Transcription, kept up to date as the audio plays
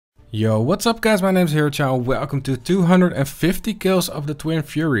Yo, what's up guys, my name's Hero. Welcome to 250 kills of the Twin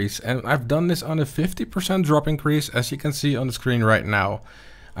Furies, and I've done this on a 50% drop increase, as you can see on the screen right now.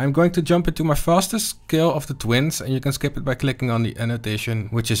 I'm going to jump into my fastest kill of the twins, and you can skip it by clicking on the annotation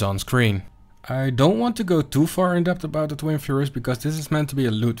which is on screen. I don't want to go too far in depth about the Twin Furies because this is meant to be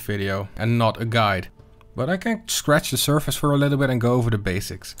a loot video and not a guide. But I can scratch the surface for a little bit and go over the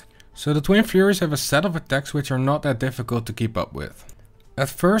basics. So the Twin Furies have a set of attacks which are not that difficult to keep up with. At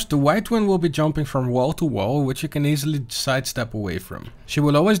first, the white twin will be jumping from wall to wall, which you can easily sidestep away from. She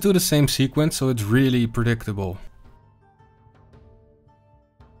will always do the same sequence, so it's really predictable.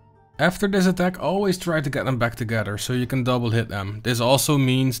 After this attack, always try to get them back together, so you can double hit them. This also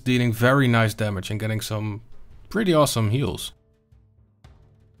means dealing very nice damage and getting some pretty awesome heals.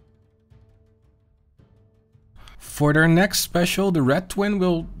 For their next special, the red twin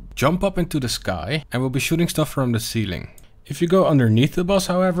will jump up into the sky and will be shooting stuff from the ceiling. If you go underneath the boss,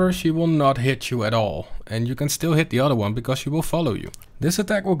 however, she will not hit you at all, and you can still hit the other one because she will follow you. This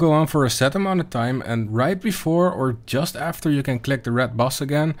attack will go on for a set amount of time, and right before or just after you can click the red boss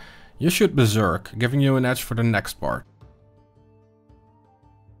again, you shoot Berserk, giving you an edge for the next part.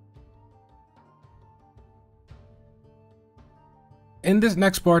 In this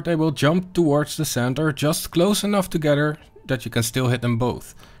next part they will jump towards the center, just close enough together that you can still hit them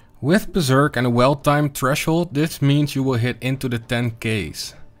both. With Berserk and a well-timed threshold, this means you will hit into the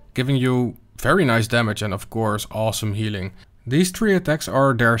 10Ks, giving you very nice damage and of course awesome healing. These three attacks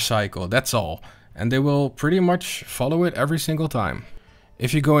are their cycle, that's all, and they will pretty much follow it every single time.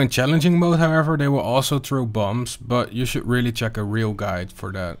 If you go in challenging mode, however, they will also throw bombs, but you should really check a real guide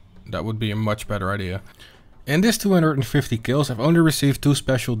for that. That would be a much better idea. In this 250 kills I've only received two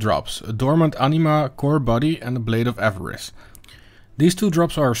special drops, a Dormant Anima Core Body and a Blade of Avarice. These two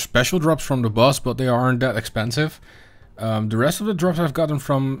drops are special drops from the boss, but they aren't that expensive. The rest of the drops I've gotten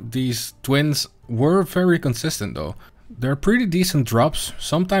from these twins were very consistent though. They're pretty decent drops,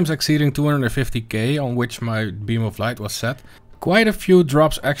 sometimes exceeding 250k, on which my beam of light was set. Quite a few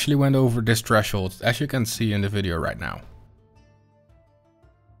drops actually went over this threshold, as you can see in the video right now.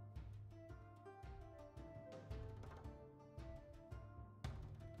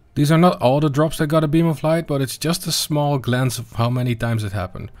 These are not all the drops that got a beam of light, but it's just a small glance of how many times it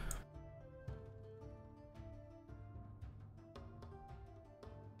happened.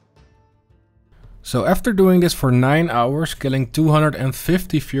 So after doing this for 9 hours, killing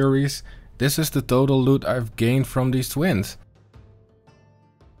 250 Furies, this is the total loot I've gained from these twins.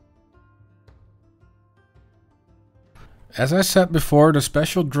 As I said before, the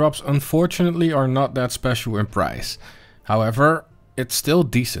special drops unfortunately are not that special in price. However, it's still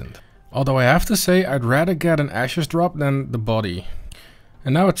decent. Although I have to say I'd rather get an Ashes drop than the body.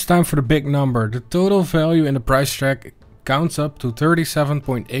 And now it's time for the big number. The total value in the price tag counts up to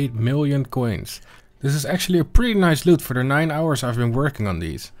 37.8 million coins. This is actually a pretty nice loot for the 9 hours I've been working on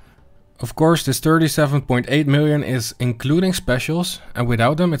these. Of course, this 37.8 million is including specials, and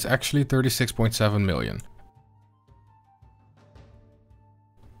without them it's actually 36.7 million.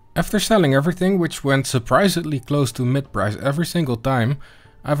 After selling everything, which went surprisingly close to mid price every single time,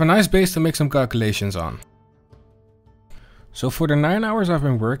 I have a nice base to make some calculations on. So for the 9 hours I've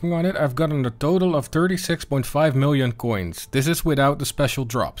been working on it, I've gotten a total of 36.5 million coins. This is without the special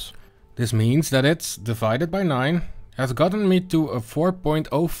drops. This means that it's divided by 9 has gotten me to a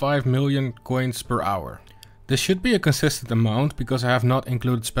 4.05 million coins per hour. This should be a consistent amount because I have not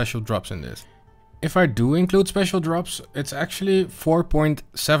included special drops in this. If I do include special drops, it's actually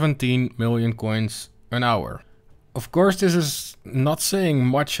 4.17 million coins an hour. Of course, this is not saying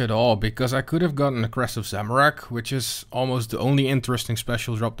much at all, because I could have gotten a Crest of Zamorak, which is almost the only interesting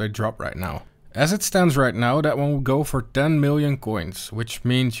special drop they drop right now. As it stands right now, that one will go for 10 million coins, which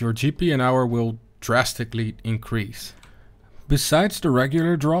means your GP an hour will drastically increase. Besides the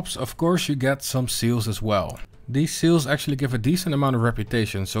regular drops, of course you get some seals as well. These seals actually give a decent amount of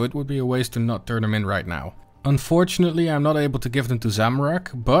reputation, so it would be a waste to not turn them in right now. Unfortunately, I'm not able to give them to Zamorak,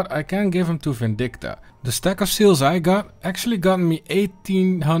 but I can give them to Vindicta. The stack of seals I got actually got me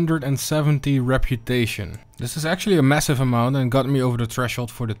 1870 reputation. This is actually a massive amount and got me over the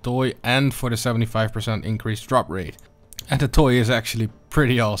threshold for the toy and for the 75% increased drop rate. And the toy is actually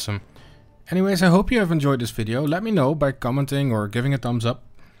pretty awesome. Anyways, I hope you have enjoyed this video. Let me know by commenting or giving a thumbs up.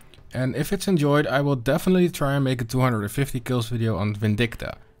 And if it's enjoyed, I will definitely try and make a 250 kills video on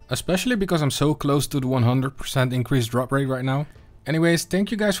Vindicta. Especially because I'm so close to the 100% increased drop rate right now. Anyways, thank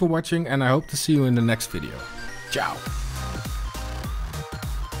you guys for watching, and I hope to see you in the next video. Ciao!